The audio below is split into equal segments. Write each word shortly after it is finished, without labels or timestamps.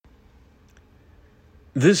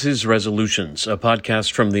This is Resolutions, a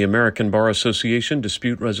podcast from the American Bar Association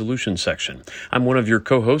Dispute Resolution Section. I'm one of your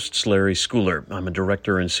co-hosts, Larry Schooler. I'm a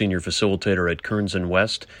director and senior facilitator at Kearns and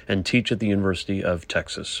West and teach at the University of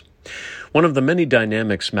Texas. One of the many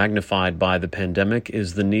dynamics magnified by the pandemic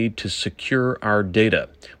is the need to secure our data.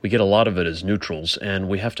 We get a lot of it as neutrals, and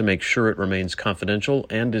we have to make sure it remains confidential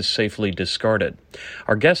and is safely discarded.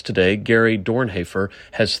 Our guest today, Gary Dornhafer,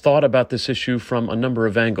 has thought about this issue from a number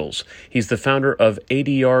of angles. He's the founder of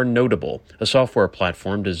ADR Notable, a software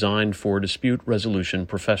platform designed for dispute resolution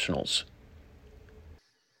professionals.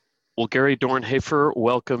 Well, Gary Dornhafer,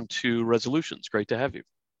 welcome to Resolutions. Great to have you.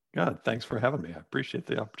 God, thanks for having me. I appreciate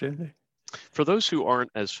the opportunity. For those who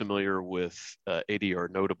aren't as familiar with ADR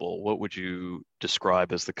Notable, what would you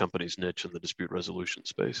describe as the company's niche in the dispute resolution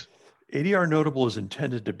space? ADR Notable is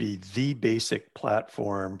intended to be the basic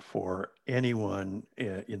platform for anyone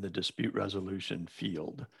in the dispute resolution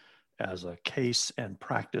field as a case and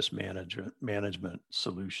practice management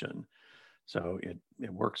solution. So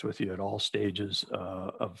it works with you at all stages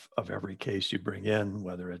of every case you bring in,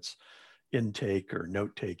 whether it's intake or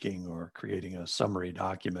note taking or creating a summary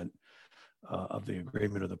document of the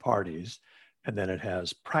agreement of the parties. And then it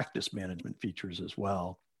has practice management features as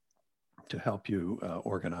well to help you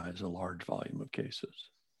organize a large volume of cases.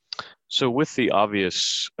 So with the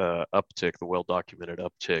obvious uptick, the well-documented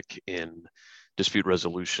uptick in dispute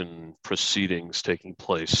resolution proceedings taking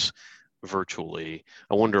place virtually,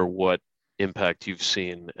 I wonder what impact you've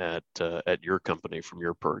seen at your company from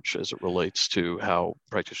your perch as it relates to how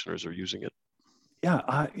practitioners are using it.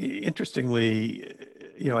 Yeah, interestingly,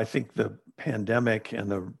 I think the pandemic and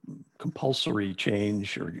the compulsory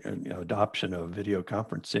change or adoption of video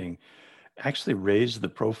conferencing actually raised the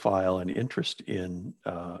profile and interest in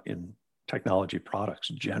technology products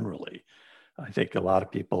generally. I think a lot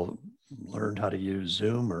of people learned how to use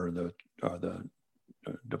Zoom or the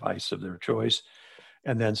device of their choice,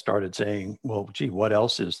 and then started saying, well, gee, what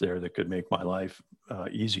else is there that could make my life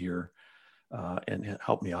easier and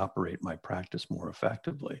help me operate my practice more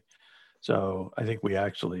effectively? So I think we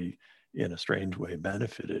actually, in a strange way,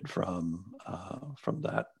 benefited from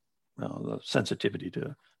that, the sensitivity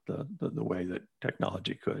to the way that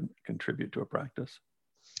technology could contribute to a practice.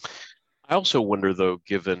 I also wonder, though,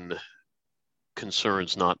 given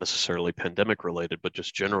concerns not necessarily pandemic related, but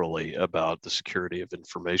just generally about the security of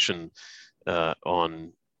information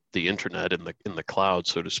on the internet in the cloud,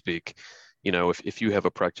 so to speak. If you have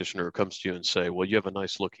a practitioner who comes to you and say, well, you have a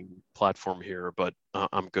nice looking platform here, but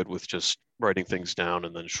I'm good with just writing things down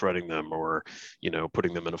and then shredding them or,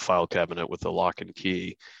 putting them in a file cabinet with a lock and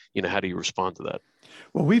key, how do you respond to that?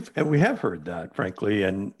 Well, we have heard that, frankly.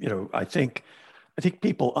 And, I think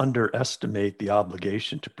people underestimate the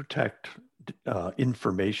obligation to protect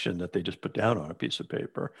information that they just put down on a piece of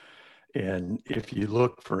paper. And if you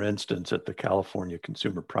look, for instance, at the California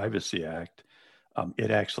Consumer Privacy Act,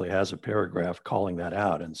 it actually has a paragraph calling that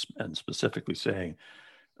out and specifically saying,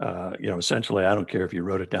 essentially, I don't care if you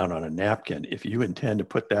wrote it down on a napkin. If you intend to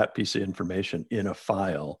put that piece of information in a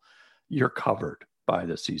file, you're covered by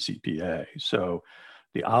the CCPA. So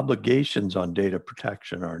the obligations on data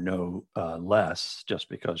protection are no less just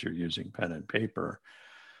because you're using pen and paper.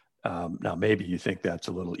 Now, maybe you think that's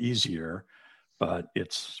a little easier, but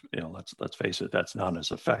it's, let's face it, that's not as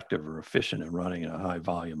effective or efficient in running a high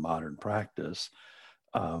volume modern practice.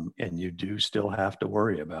 And you do still have to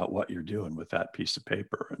worry about what you're doing with that piece of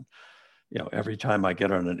paper. And, every time I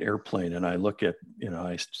get on an airplane and I look at,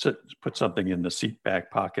 put something in the seat back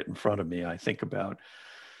pocket in front of me, I think about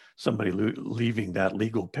somebody leaving that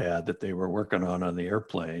legal pad that they were working on the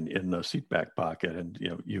airplane in the seat back pocket. And,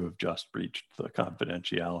 you have just breached the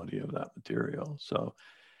confidentiality of that material. So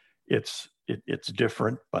it's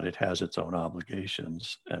different, but it has its own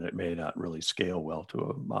obligations, and it may not really scale well to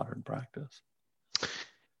a modern practice.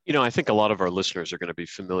 I think a lot of our listeners are going to be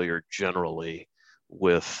familiar generally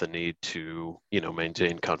with the need to,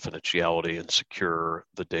 maintain confidentiality and secure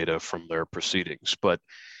the data from their proceedings. But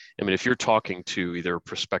I mean, if you're talking to either a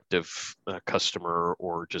prospective customer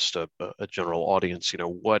or just a general audience,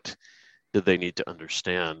 what do they need to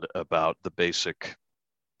understand about the basic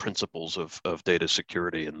principles of data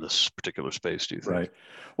security in this particular space, do you think? Right.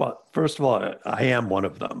 Well, first of all, I am one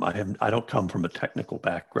of them. I don't come from a technical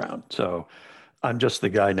background. So I'm just the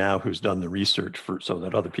guy now who's done the research so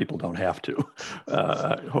that other people don't have to,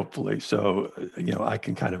 hopefully. So, I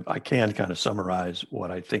can kind of summarize what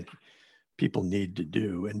I think people need to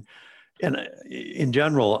do. And in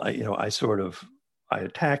general, I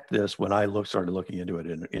attacked this when I started looking into it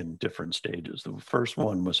in different stages. The first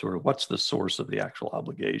one was sort of what's the source of the actual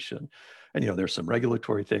obligation? And, there's some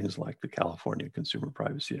regulatory things like the California Consumer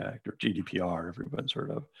Privacy Act or GDPR, everyone's heard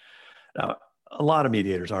of. Now, a lot of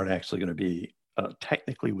mediators aren't actually going to be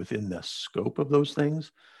technically within the scope of those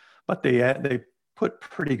things, but they put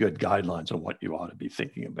pretty good guidelines on what you ought to be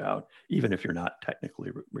thinking about, even if you're not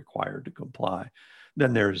technically required to comply.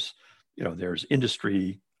 Then there's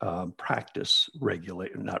industry practice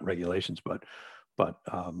not regulations, but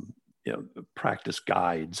practice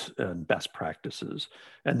guides and best practices.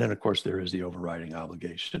 And then, of course, there is the overriding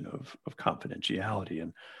obligation of confidentiality.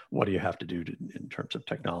 And what do you have to do in terms of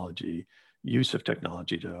use of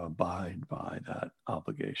technology to abide by that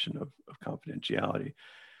obligation of confidentiality?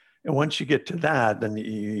 And once you get to that, then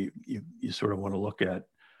you sort of want to look at,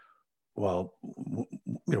 well,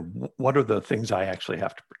 what are the things I actually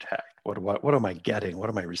have to protect? What am I getting? What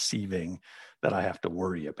am I receiving that I have to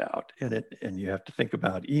worry about? And you have to think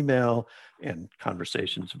about email and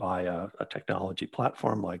conversations via a technology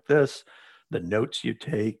platform like this, the notes you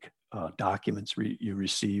take, documents you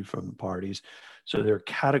receive from the parties. So there are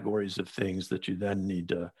categories of things that you then need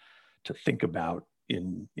to think about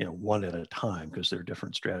in one at a time, because there are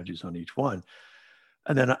different strategies on each one.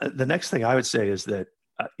 And then the next thing I would say is that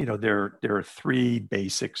there are three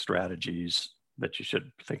basic strategies that you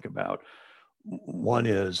should think about. One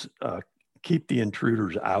is keep the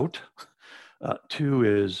intruders out. Two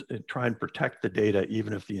is try and protect the data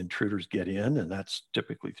even if the intruders get in, and that's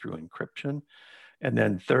typically through encryption. And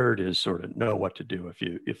then third is sort of know what to do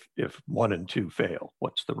if 1 and 2 fail.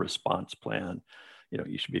 What's the response plan?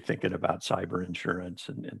 You should be thinking about cyber insurance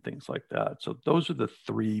and things like that. So those are the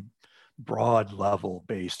three broad level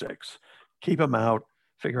basics. Keep them out,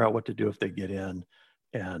 figure out what to do if they get in,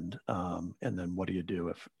 and then what do you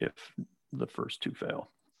do if the first 2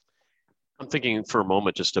 fail? I'm thinking for a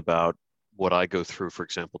moment just about what I go through, for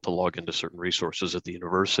example, to log into certain resources at the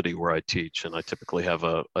university where I teach, and I typically have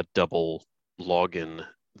a double login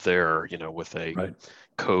there, with a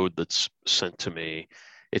code that's sent to me.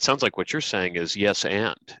 It sounds like what you're saying is yes,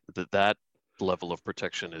 and that level of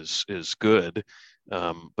protection is good,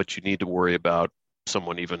 but you need to worry about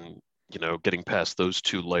someone even getting past those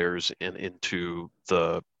 2 layers and into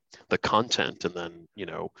the content, and then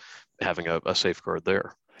having a safeguard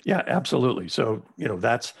there. Yeah, absolutely. So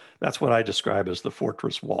that's what I describe as the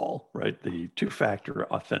fortress wall, right? The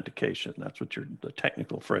 2-factor authentication. That's the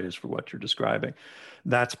technical phrase for what you're describing.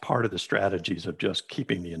 That's part of the strategies of just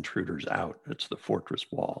keeping the intruders out. It's the fortress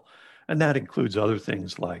wall. And that includes other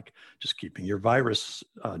things like just keeping your virus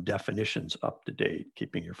definitions up to date,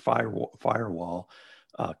 keeping your firewall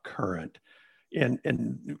current.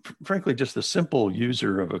 And frankly, just the simple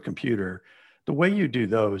user of a computer, the way you do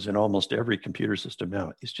those in almost every computer system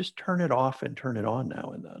now is just turn it off and turn it on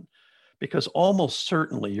now and then, because almost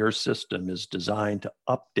certainly your system is designed to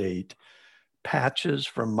update patches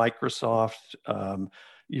from Microsoft,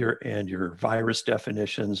 your virus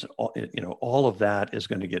definitions. All of that is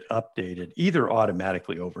going to get updated either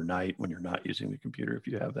automatically overnight when you're not using the computer, if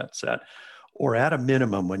you have that set, or at a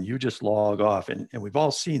minimum when you just log off. And we've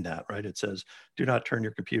all seen that, right? It says, do not turn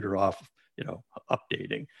your computer off,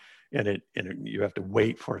 updating. And you have to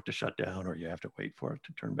wait for it to shut down, or you have to wait for it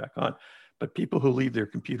to turn back on. But people who leave their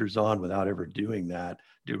computers on without ever doing that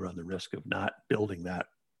do run the risk of not building that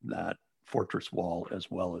fortress wall as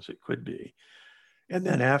well as it could be. And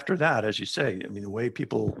then after that, as you say, the way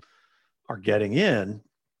people are getting in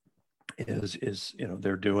is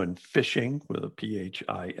they're doing phishing with a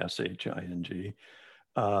phishing,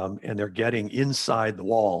 and they're getting inside the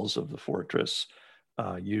walls of the fortress,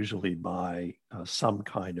 usually by some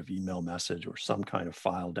kind of email message or some kind of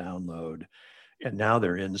file download. And now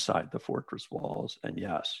they're inside the fortress walls. And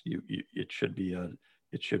yes, it should be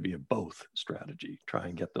a both strategy. Try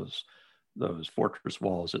and get those fortress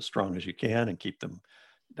walls as strong as you can and keep them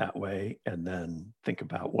that way. And then think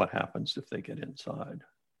about what happens if they get inside.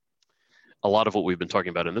 A lot of what we've been talking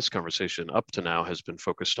about in this conversation up to now has been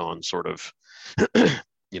focused on sort of,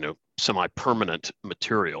 semi-permanent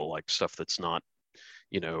material, like stuff that's not,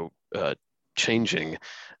 changing.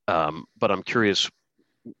 But I'm curious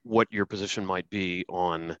what your position might be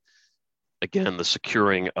on, again, the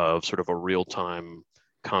securing of sort of a real-time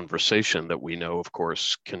conversation that we know, of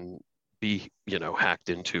course, can be, hacked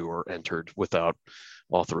into or entered without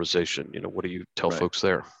authorization. What do you tell folks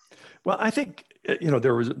there? Well, I think,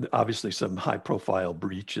 there was obviously some high profile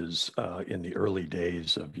breaches in the early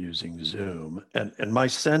days of using Zoom. And my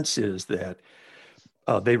sense is that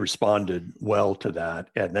they responded well to that.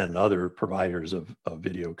 And then other providers of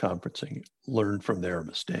video conferencing learned from their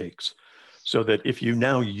mistakes. so that if you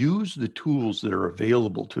now use the tools that are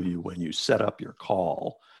available to you when you set up your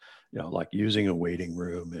call, like using a waiting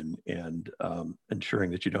room and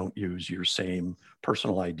ensuring that you don't use your same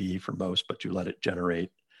personal ID for most, but you let it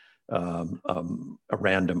generate a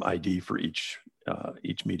random ID for each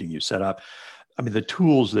meeting you set up. I mean, the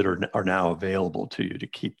tools that are now available to you to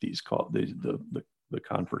keep these the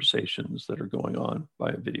conversations that are going on by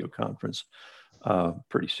a video conference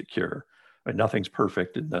pretty secure. I mean, nothing's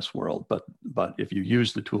perfect in this world, but if you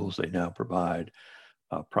use the tools they now provide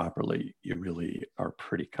properly, you really are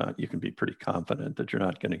you can be pretty confident that you're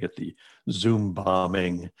not going to get the Zoom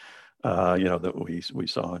bombing, that we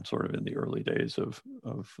saw in sort of in the early days of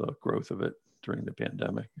growth of it during the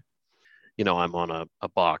pandemic. I'm on a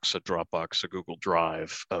box, a Dropbox, a Google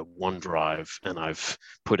Drive, a OneDrive, and I've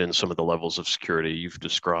put in some of the levels of security you've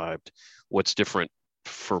described. What's different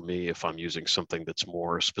for me if I'm using something that's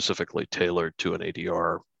more specifically tailored to an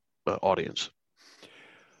ADR audience?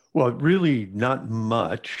 Well, really not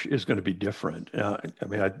much is going to be different.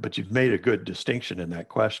 But you've made a good distinction in that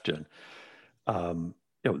question.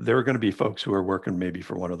 There are going to be folks who are working maybe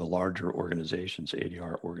for one of the larger organizations,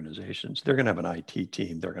 ADR organizations. They're going to have an IT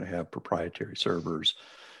team. They're going to have proprietary servers.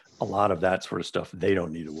 A lot of that sort of stuff they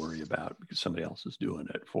don't need to worry about because somebody else is doing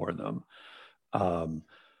it for them.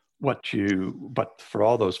 But for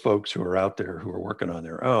all those folks who are out there who are working on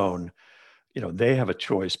their own, they have a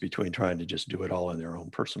choice between trying to just do it all on their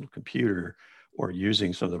own personal computer or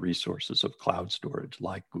using some of the resources of cloud storage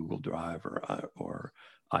like Google Drive or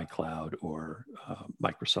iCloud or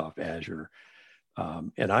Microsoft Azure.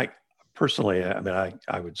 And I personally,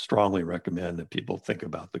 I would strongly recommend that people think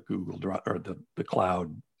about the Google Drive or the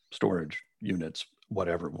cloud storage units,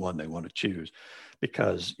 whatever one they want to choose,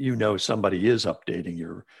 because somebody is updating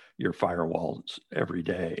your firewalls every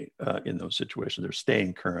day in those situations. They're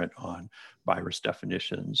staying current on virus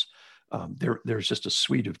definitions. There's just a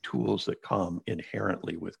suite of tools that come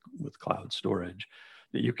inherently with cloud storage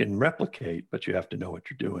that you can replicate, but you have to know what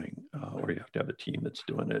you're doing, or you have to have a team that's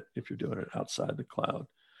doing it if you're doing it outside the cloud.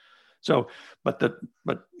 So,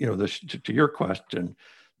 to your question,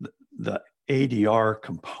 the ADR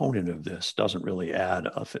component of this doesn't really add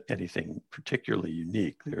anything particularly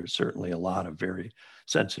unique. There's certainly a lot of very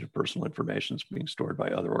sensitive personal information being stored by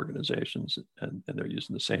other organizations, and they're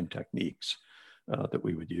using the same techniques that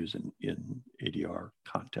we would use in ADR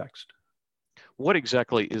context. What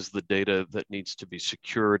exactly is the data that needs to be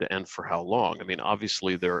secured and for how long? I mean,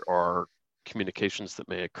 obviously there are communications that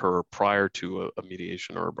may occur prior to a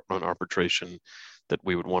mediation or an arbitration that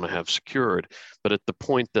we would want to have secured. But at the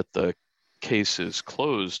point that the case is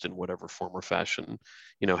closed in whatever form or fashion,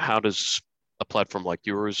 how does a platform like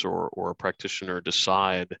yours or a practitioner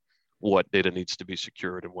decide what data needs to be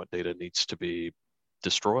secured and what data needs to be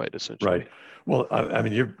destroyed, essentially? Right. Well, I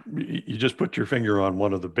mean, you just put your finger on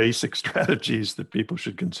one of the basic strategies that people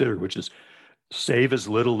should consider, which is save as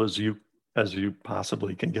little as you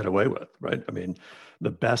possibly can get away with, right? I mean,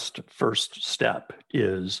 the best first step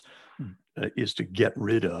is to get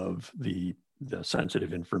rid of the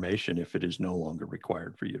sensitive information if it is no longer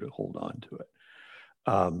required for you to hold on to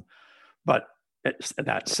it. But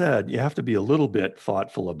that said, you have to be a little bit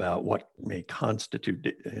thoughtful about what may constitute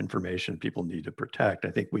information people need to protect. I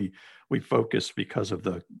think we focus, because of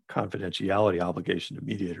the confidentiality obligation to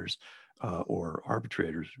mediators or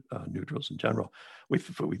arbitrators, neutrals in general, we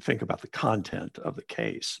think about the content of the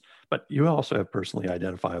case. But you also have personally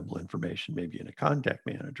identifiable information, maybe in a contact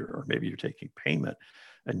manager, or maybe you're taking payment,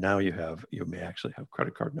 and now you may actually have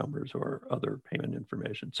credit card numbers or other payment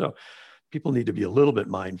information. So people need to be a little bit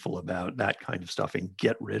mindful about that kind of stuff and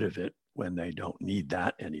get rid of it when they don't need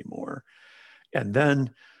that anymore. And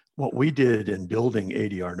then what we did in building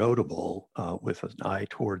ADR Notable with an eye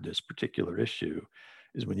toward this particular issue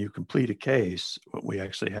is when you complete a case, we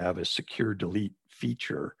actually have a secure delete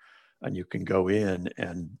feature, and you can go in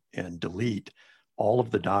and delete all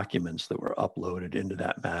of the documents that were uploaded into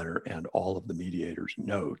that matter and all of the mediator's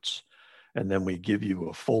notes. And then we give you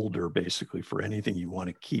a folder basically for anything you want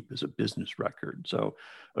to keep as a business record. So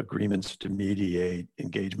agreements to mediate,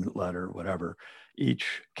 engagement letter, whatever.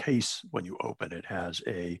 Each case, when you open it, has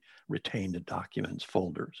a retained documents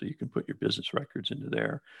folder. So you can put your business records into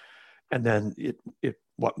there. And then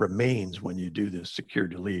what remains when you do this secure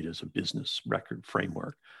delete is a business record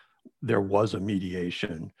framework. There was a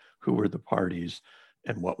mediation, who were the parties,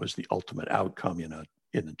 and what was the ultimate outcome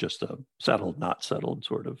in just a settled, not settled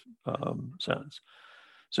sort of sense.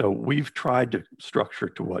 So we've tried to structure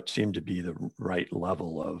to what seemed to be the right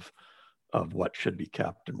level of what should be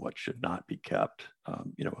kept and what should not be kept. A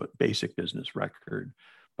basic business record,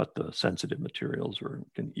 but the sensitive materials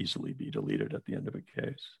can easily be deleted at the end of a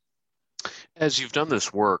case. As you've done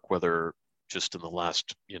this work, whether just in the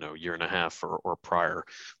last, year and a half or prior,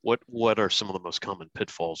 what are some of the most common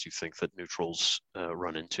pitfalls you think that neutrals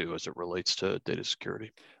run into as it relates to data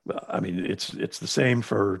security? I mean, it's the same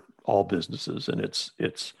for all businesses, and it's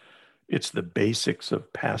the basics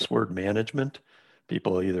of password management.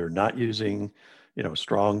 People either not using,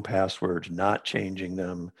 strong passwords, not changing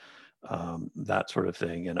them, that sort of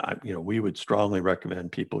thing. And we would strongly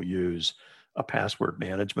recommend people use a password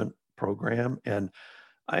management program. And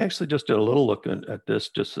I actually just did a little look at this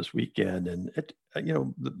just this weekend, and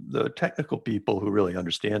the technical people who really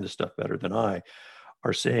understand this stuff better than I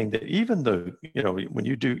are saying that even when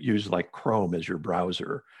you do use like Chrome as your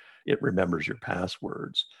browser, it remembers your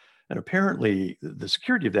passwords. And apparently the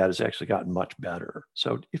security of that has actually gotten much better.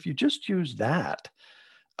 So if you just use that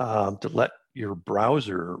to let your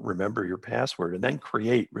browser remember your password and then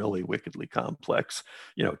create really wickedly complex,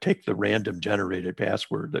 take the random generated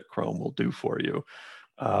password that Chrome will do for you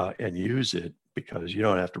and use it, because you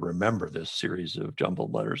don't have to remember this series of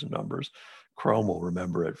jumbled letters and numbers. Chrome will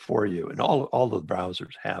remember it for you. And all the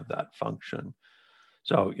browsers have that function.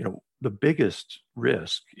 So, the biggest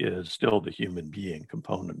risk is still the human being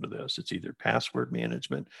component of this. It's either password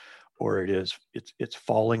management or it's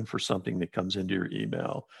falling for something that comes into your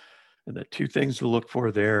email. And the two things to look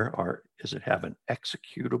for there are, does it have an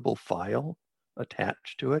executable file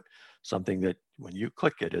attached to it? Something that when you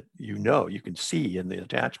click it, you can see in the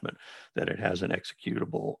attachment that it has an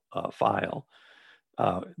executable file.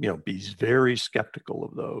 Be very skeptical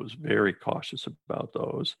of those, very cautious about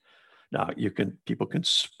those. Now, people can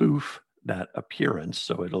spoof that appearance,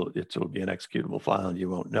 so it'll be an executable file and you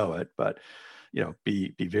won't know it. But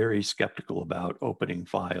be very skeptical about opening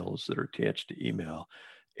files that are attached to email.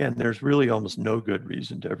 And there's really almost no good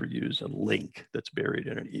reason to ever use a link that's buried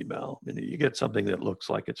in an email. I mean, you get something that looks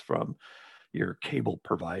like it's from your cable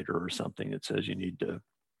provider or something that says you need to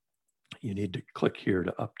click here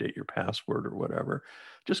to update your password or whatever.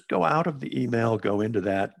 Just go out of the email, go into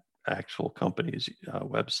that actual company's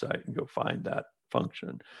website and go find that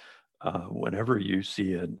function. Whenever you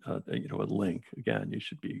see a link, again, you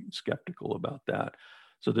should be skeptical about that.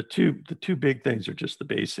 So the two big things are just the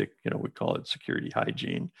basic, we call it security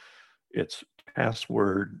hygiene. It's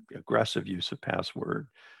aggressive use of password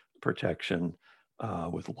protection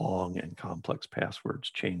with long and complex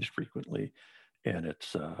passwords changed frequently. And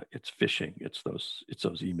it's phishing. It's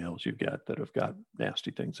those emails you get that have got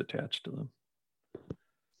nasty things attached to them.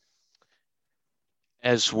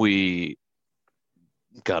 As we,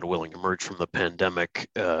 God willing, emerge from the pandemic,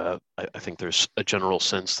 I think there's a general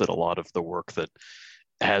sense that a lot of the work that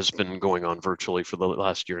has been going on virtually for the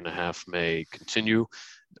last year and a half may continue.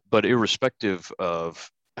 But irrespective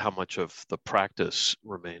of how much of the practice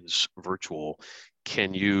remains virtual,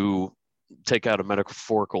 can you take out a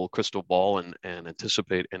metaphorical crystal ball and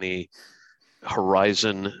anticipate any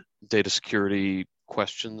horizon data security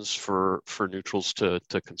questions for neutrals to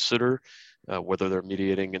consider, whether they're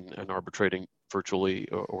mediating and arbitrating virtually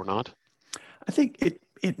or not? I think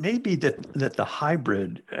it may be that the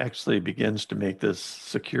hybrid actually begins to make this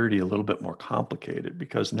security a little bit more complicated,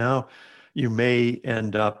 because now you may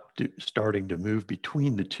end up starting to move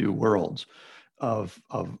between the two worlds of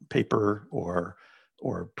paper or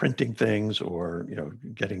printing things, or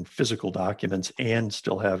getting physical documents and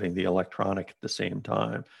still having the electronic at the same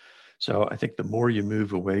time. So I think the more you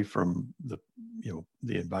move away from the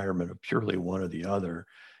environment of purely one or the other,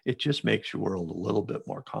 it just makes your world a little bit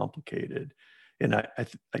more complicated. And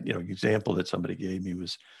example that somebody gave me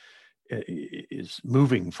is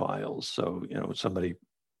moving files. So somebody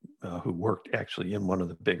who worked actually in one of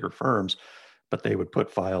the bigger firms, but they would put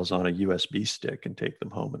files on a USB stick and take them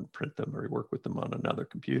home and print them or work with them on another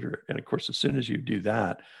computer. And of course, as soon as you do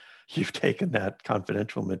that, you've taken that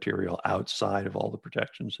confidential material outside of all the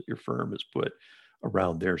protections that your firm has put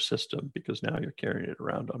around their system, because now you're carrying it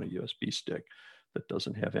around on a USB stick that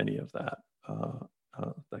doesn't have any of that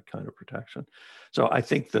kind of protection. So I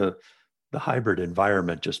think the hybrid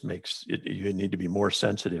environment just makes it, you need to be more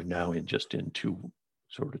sensitive now in two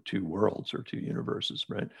worlds or two universes,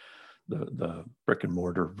 right? The brick and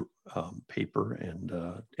mortar paper and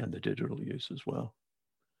the digital use as well.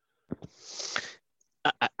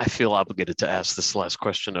 I feel obligated to ask this last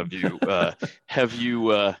question of you. Have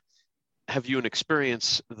you an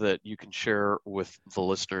experience that you can share with the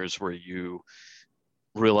listeners where you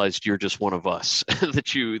realized you're just one of us,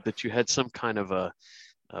 that you had some kind of a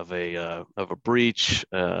breach,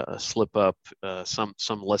 a slip up, some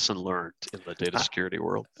lesson learned in the data security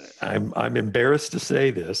world? I'm embarrassed to say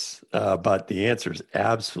this, but the answer is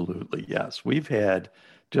absolutely yes. We've had,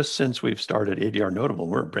 just since we've started ADR Notable,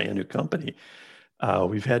 we're a brand new company.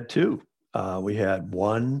 We've had two. We had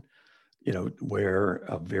one, where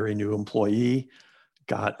a very new employee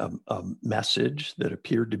got a message that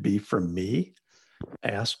appeared to be from me,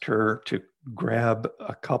 asked her to grab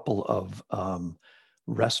a couple of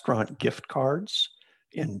restaurant gift cards.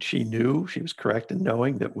 And she was correct in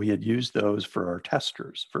knowing that we had used those for our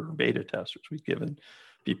testers, for beta testers. We'd given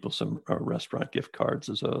people some restaurant gift cards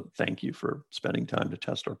as a thank you for spending time to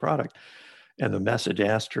test our product. And the message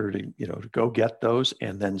asked her to go get those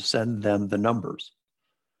and then send them the numbers.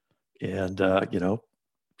 And,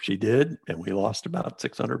 she did. And we lost about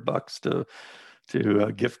 $600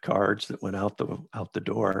 to gift cards that went out the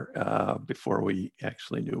door before we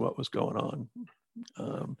actually knew what was going on.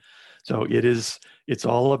 So it's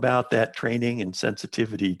all about that training and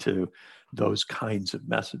sensitivity to those kinds of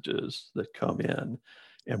messages that come in,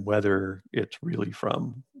 and whether it's really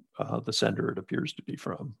from the sender it appears to be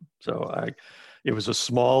from. So it was a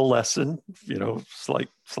small lesson,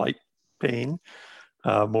 slight pain,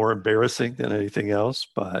 more embarrassing than anything else,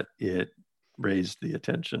 but it raised the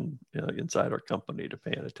attention inside our company to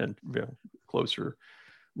pay closer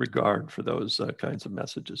regard for those kinds of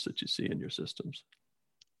messages that you see in your systems.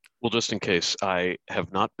 Well, just in case, I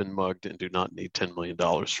have not been mugged and do not need $10 million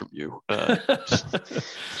from you.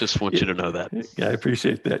 Just want you to know that. Yeah, I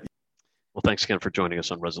appreciate that. Well, thanks again for joining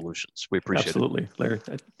us on Resolutions. We appreciate Absolutely. Larry,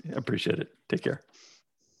 I appreciate it. Take care.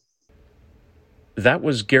 That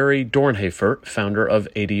was Gary Dornhafer, founder of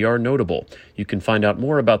ADR Notable. You can find out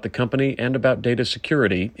more about the company and about data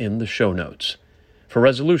security in the show notes. For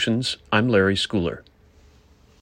Resolutions, I'm Larry Schooler.